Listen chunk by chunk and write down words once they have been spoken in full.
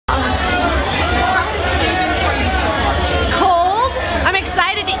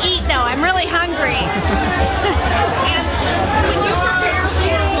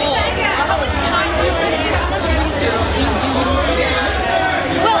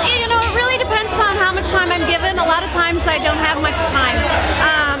times I don't have much time,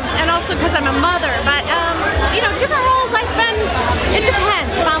 and also because I'm a mother. But you know, different roles I spend. It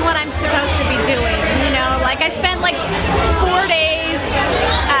depends on what I'm supposed to be doing. You know, like I spent like 4 days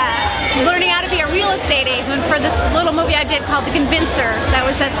learning how to be a real estate agent for this little movie I did called The Convincer that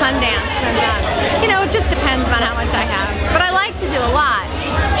was at Sundance, and you know, it just depends on how much I have. But I like to do a lot.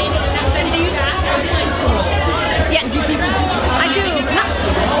 And do you Yes, I do.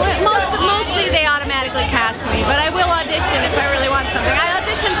 Mostly they automatically cast me, but I will audition if I really want something. I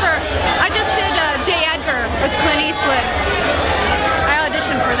just did J. Edgar with Clint Eastwood. I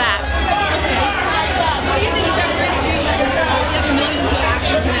auditioned for that. What do you think separates you from all the other millions of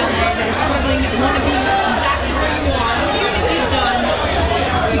actors in LA that are struggling and want to be exactly where you are? What do you think you've done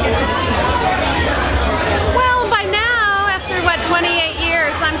to get to this point? Well, by now, after what, 28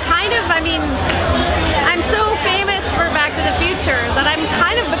 years, I'm so famous for Back to the Future that I'm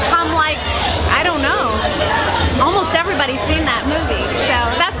kind of become like, I don't know, almost everybody's seen that movie. So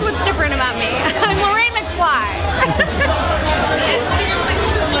that's what's different about me. I'm Lorraine McFly. What are your plans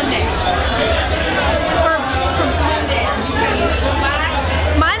for Monday? For Monday, are you going to relax?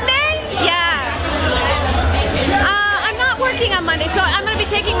 Monday? Yeah. I'm not working on Monday, so I'm going to be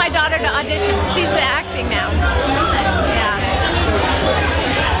taking my daughter to auditions. She's acting now.